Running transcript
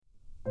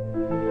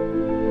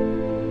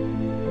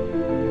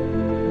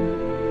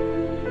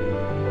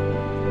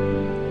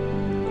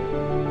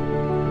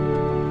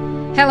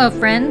Hello,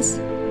 friends.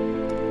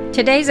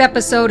 Today's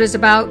episode is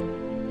about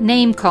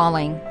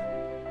name-calling.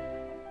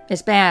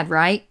 It's bad,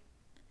 right?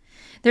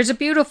 There's a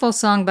beautiful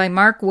song by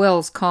Mark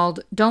Wills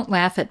called Don't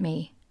Laugh at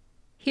Me.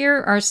 Here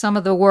are some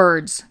of the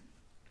words.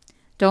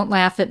 Don't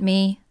laugh at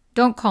me.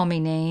 Don't call me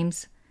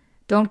names.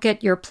 Don't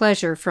get your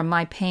pleasure from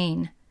my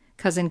pain,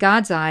 'cause in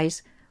God's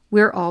eyes,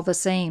 we're all the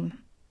same.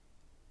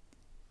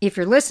 If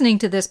you're listening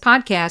to this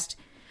podcast,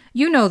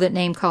 you know that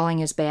name-calling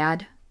is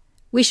bad.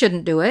 We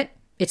shouldn't do it.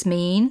 It's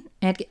mean,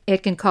 and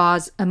it can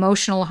cause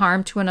emotional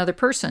harm to another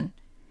person.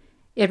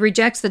 It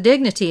rejects the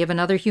dignity of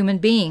another human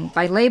being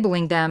by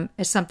labeling them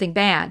as something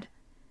bad,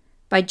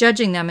 by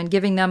judging them and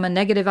giving them a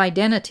negative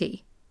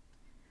identity.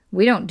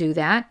 We don't do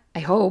that,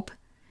 I hope,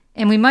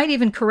 and we might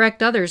even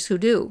correct others who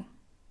do.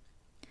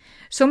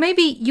 So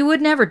maybe you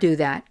would never do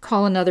that,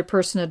 call another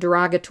person a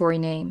derogatory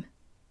name.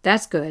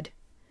 That's good.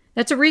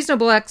 That's a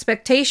reasonable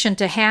expectation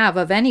to have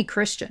of any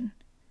Christian.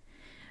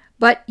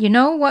 But you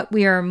know what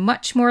we are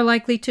much more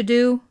likely to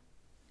do?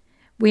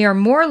 We are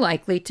more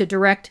likely to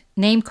direct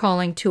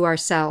name-calling to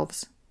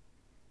ourselves.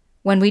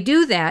 When we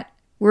do that,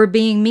 we're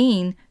being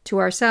mean to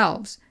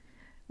ourselves.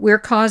 We're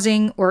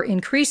causing or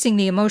increasing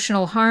the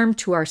emotional harm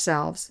to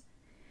ourselves.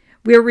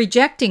 We're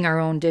rejecting our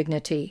own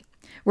dignity.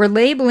 We're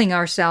labeling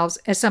ourselves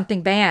as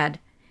something bad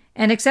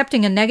and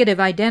accepting a negative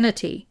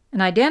identity,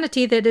 an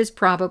identity that is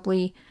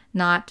probably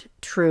not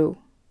true.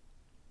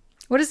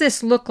 What does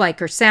this look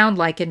like or sound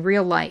like in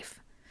real life?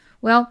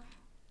 Well,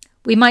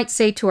 we might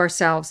say to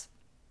ourselves,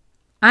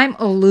 I'm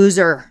a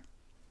loser.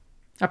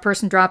 A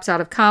person drops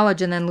out of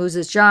college and then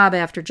loses job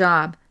after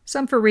job,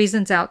 some for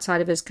reasons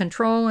outside of his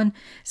control and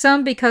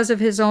some because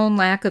of his own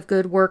lack of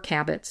good work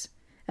habits.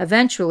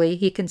 Eventually,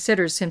 he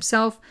considers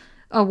himself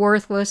a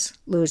worthless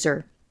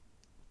loser.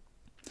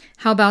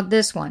 How about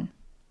this one?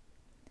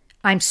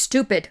 I'm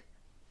stupid.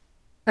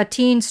 A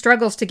teen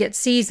struggles to get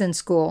C's in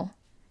school.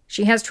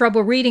 She has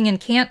trouble reading and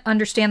can't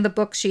understand the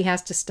books she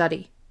has to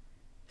study.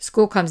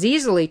 School comes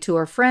easily to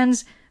her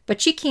friends, but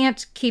she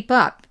can't keep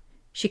up.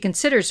 She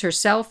considers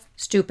herself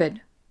stupid.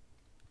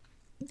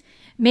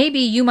 Maybe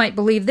you might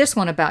believe this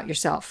one about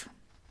yourself.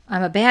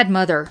 I'm a bad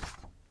mother.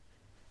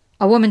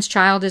 A woman's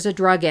child is a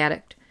drug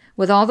addict,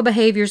 with all the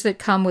behaviors that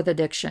come with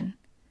addiction.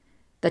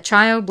 The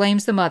child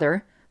blames the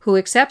mother, who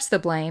accepts the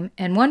blame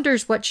and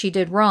wonders what she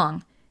did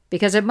wrong,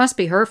 because it must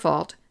be her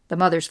fault, the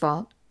mother's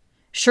fault.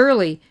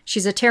 Surely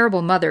she's a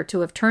terrible mother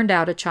to have turned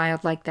out a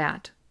child like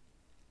that.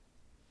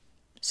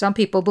 Some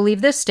people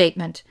believe this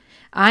statement,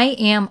 I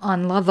am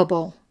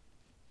unlovable.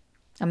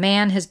 A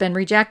man has been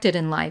rejected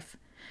in life,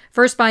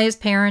 first by his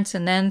parents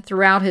and then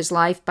throughout his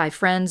life by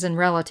friends and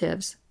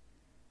relatives.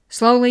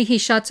 Slowly he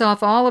shuts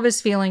off all of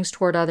his feelings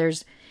toward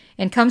others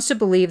and comes to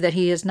believe that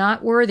he is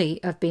not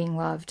worthy of being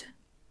loved.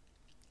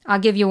 I'll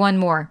give you one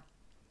more.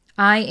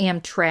 I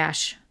am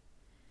trash.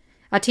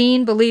 A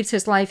teen believes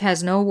his life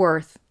has no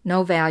worth,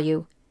 no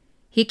value.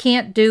 He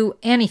can't do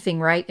anything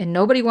right and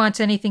nobody wants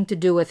anything to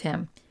do with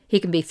him. He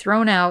can be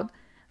thrown out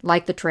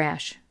like the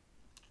trash.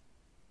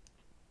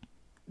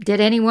 Did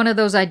any one of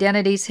those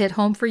identities hit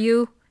home for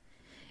you?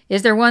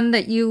 Is there one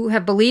that you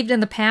have believed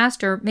in the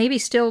past or maybe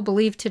still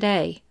believe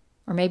today?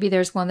 Or maybe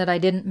there's one that I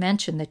didn't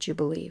mention that you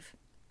believe.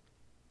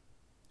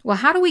 Well,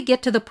 how do we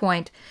get to the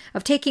point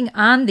of taking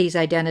on these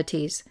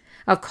identities,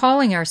 of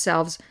calling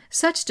ourselves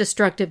such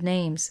destructive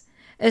names,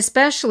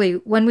 especially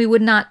when we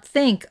would not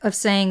think of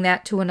saying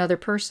that to another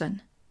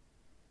person?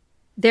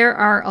 There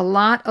are a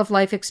lot of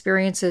life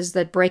experiences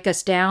that break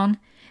us down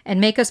and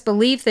make us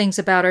believe things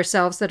about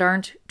ourselves that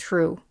aren't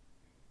true.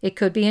 It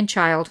could be in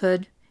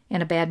childhood,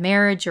 in a bad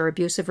marriage or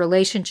abusive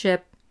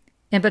relationship,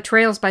 in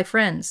betrayals by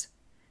friends.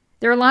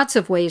 There are lots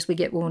of ways we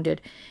get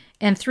wounded,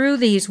 and through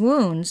these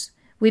wounds,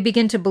 we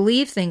begin to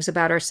believe things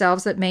about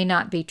ourselves that may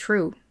not be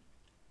true.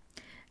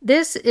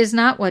 This is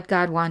not what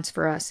God wants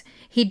for us.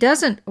 He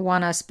doesn't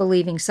want us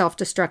believing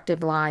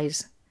self-destructive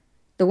lies.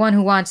 The one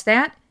who wants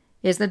that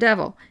is the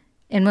devil.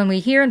 And when we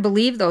hear and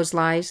believe those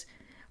lies,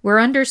 we're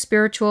under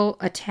spiritual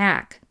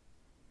attack.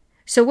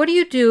 So what do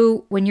you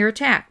do when you're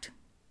attacked?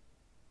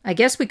 I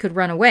guess we could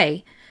run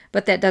away,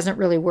 but that doesn't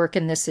really work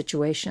in this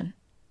situation.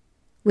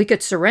 We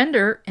could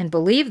surrender and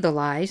believe the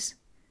lies.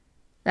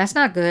 That's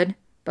not good,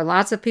 but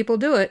lots of people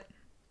do it.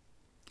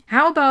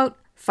 How about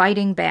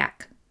fighting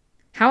back?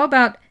 How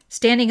about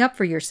standing up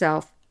for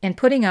yourself and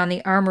putting on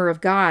the armor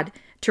of God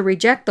to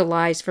reject the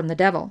lies from the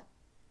devil?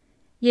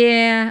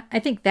 Yeah, I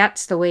think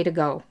that's the way to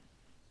go.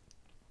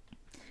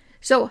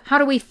 So how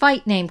do we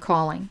fight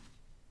name-calling?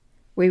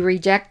 We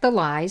reject the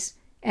lies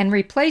and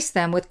replace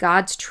them with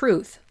God's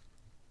truth.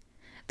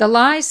 The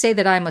lies say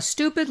that I'm a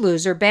stupid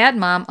loser, bad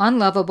mom,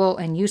 unlovable,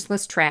 and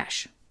useless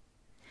trash.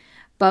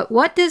 But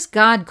what does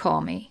God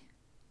call me?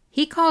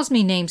 He calls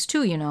me names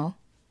too, you know.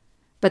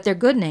 But they're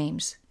good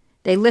names.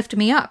 They lift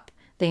me up.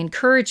 They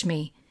encourage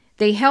me.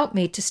 They help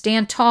me to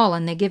stand tall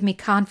and they give me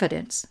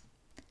confidence.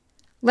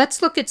 Let's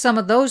look at some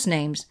of those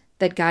names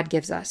that God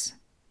gives us.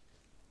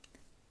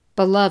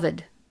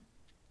 Beloved.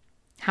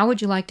 How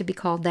would you like to be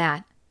called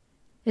that?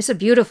 It's a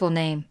beautiful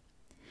name.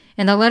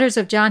 In the letters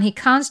of John, he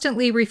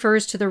constantly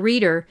refers to the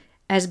reader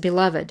as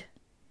beloved.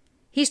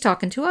 He's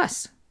talking to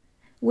us.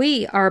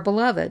 We are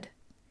beloved.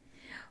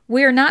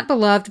 We are not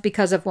beloved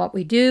because of what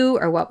we do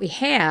or what we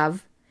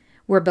have.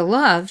 We're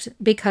beloved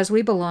because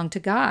we belong to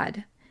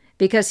God,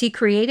 because He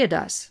created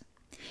us.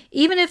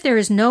 Even if there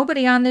is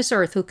nobody on this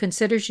earth who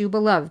considers you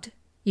beloved,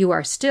 you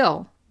are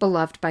still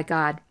beloved by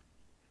God.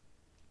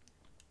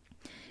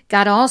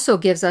 God also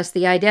gives us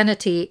the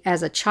identity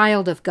as a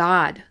child of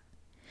God.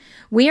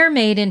 We are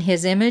made in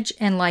His image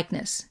and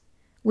likeness.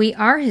 We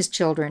are His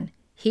children.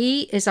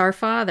 He is our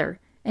Father,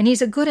 and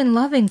He's a good and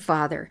loving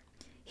Father.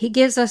 He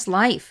gives us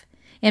life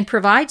and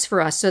provides for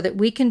us so that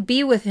we can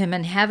be with Him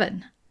in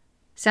heaven.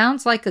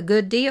 Sounds like a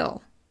good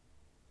deal.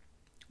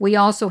 We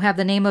also have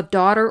the name of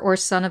daughter or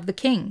son of the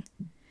King.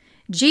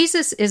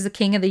 Jesus is the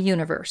King of the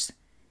universe.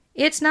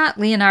 It's not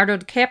Leonardo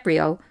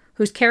DiCaprio,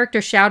 whose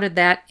character shouted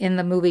that in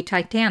the movie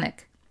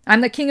Titanic.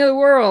 I'm the king of the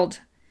world.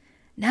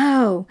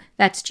 No,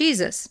 that's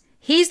Jesus.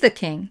 He's the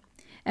king,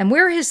 and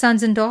we're His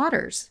sons and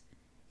daughters.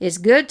 It's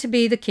good to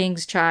be the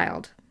King's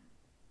child.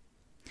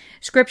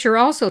 Scripture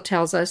also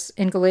tells us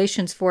in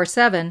Galatians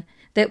 4:7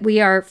 that we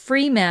are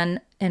free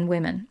men and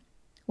women.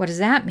 What does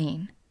that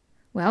mean?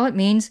 Well, it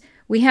means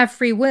we have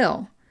free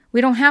will. We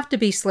don't have to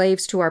be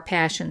slaves to our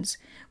passions.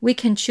 We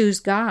can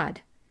choose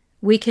God.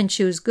 We can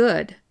choose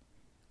good.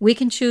 We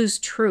can choose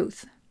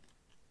truth.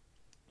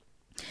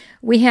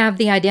 We have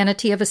the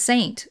identity of a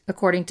saint,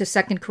 according to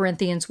 2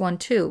 Corinthians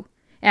 1:2.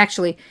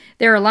 Actually,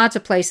 there are lots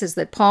of places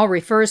that Paul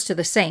refers to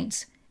the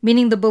saints,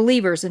 meaning the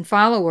believers and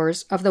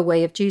followers of the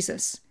way of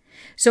Jesus.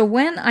 So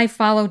when I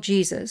follow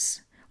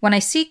Jesus, when I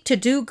seek to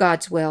do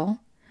God's will,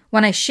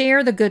 when I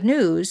share the good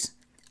news,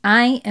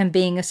 I am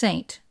being a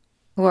saint,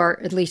 or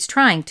at least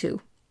trying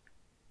to.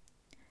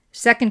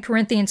 2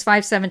 Corinthians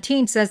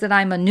 5:17 says that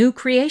I'm a new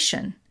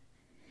creation.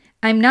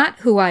 I'm not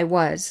who I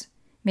was.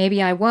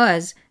 Maybe I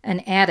was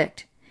an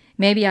addict.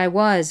 Maybe I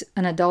was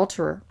an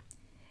adulterer.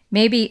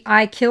 Maybe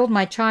I killed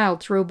my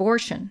child through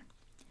abortion.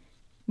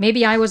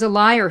 Maybe I was a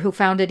liar who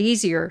found it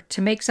easier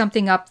to make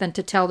something up than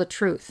to tell the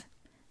truth.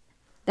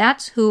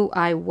 That's who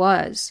I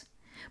was.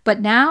 But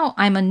now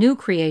I'm a new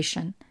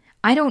creation.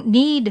 I don't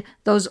need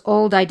those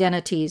old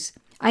identities.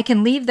 I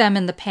can leave them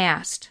in the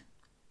past.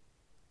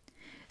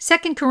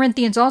 2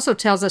 Corinthians also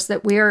tells us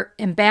that we are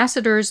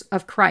ambassadors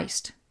of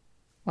Christ.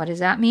 What does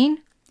that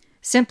mean?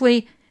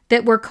 Simply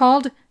that we're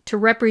called to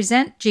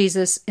represent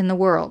Jesus in the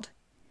world.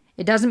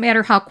 It doesn't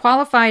matter how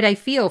qualified I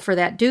feel for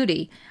that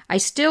duty, I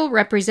still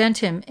represent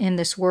Him in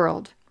this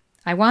world.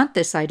 I want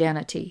this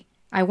identity.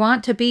 I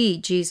want to be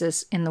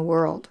Jesus in the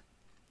world.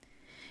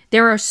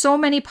 There are so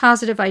many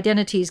positive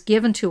identities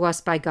given to us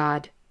by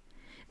God.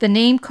 The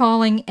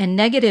name-calling and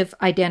negative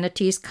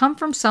identities come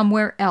from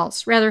somewhere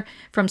else, rather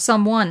from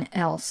someone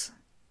else.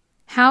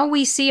 How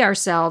we see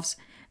ourselves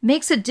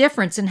makes a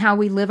difference in how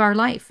we live our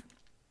life.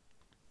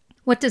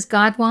 What does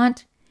God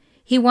want?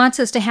 He wants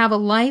us to have a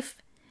life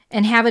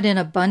and have it in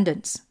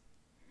abundance.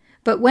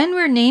 But when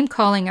we're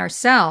name-calling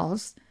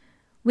ourselves,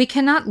 we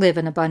cannot live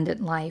an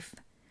abundant life.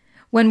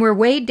 When we're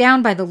weighed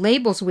down by the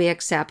labels we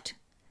accept,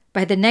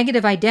 by the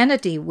negative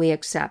identity we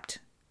accept,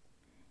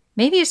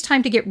 maybe it's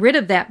time to get rid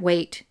of that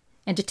weight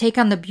and to take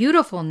on the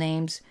beautiful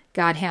names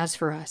God has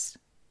for us.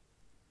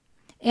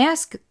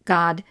 Ask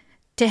God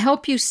to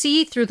help you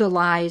see through the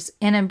lies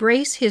and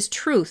embrace His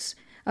truths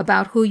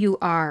about who you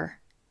are.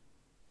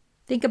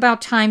 Think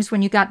about times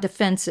when you got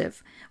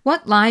defensive.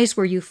 What lies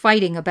were you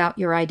fighting about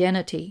your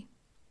identity?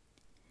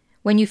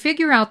 When you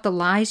figure out the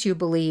lies you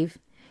believe,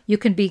 you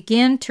can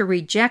begin to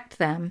reject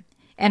them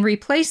and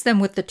replace them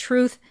with the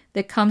truth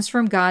that comes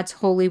from God's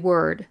holy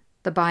word,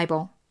 the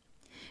Bible.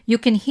 You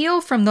can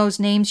heal from those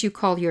names you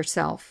call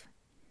yourself.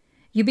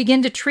 You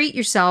begin to treat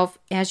yourself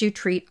as you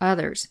treat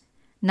others,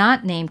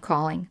 not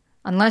name-calling,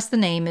 unless the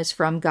name is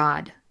from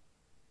God.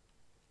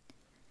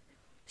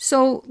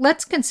 So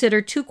let's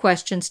consider 2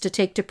 questions to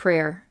take to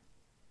prayer.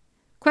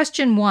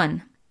 Question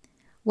 1.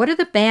 What are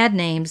the bad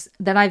names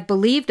that I've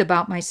believed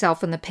about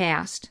myself in the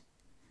past?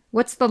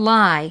 What's the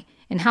lie,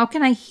 and how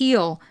can I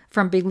heal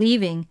from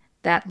believing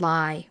that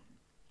lie?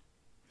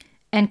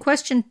 And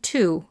question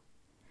 2.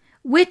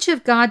 Which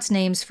of God's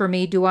names for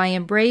me do I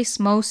embrace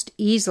most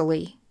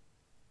easily?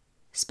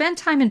 Spend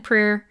time in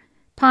prayer,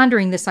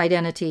 pondering this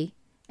identity,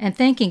 and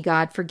thanking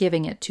God for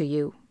giving it to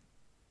you.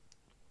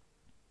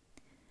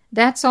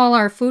 That's all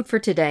our food for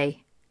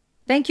today.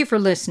 Thank you for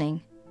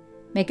listening.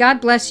 May God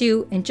bless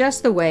you in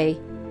just the way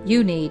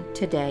you need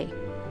today.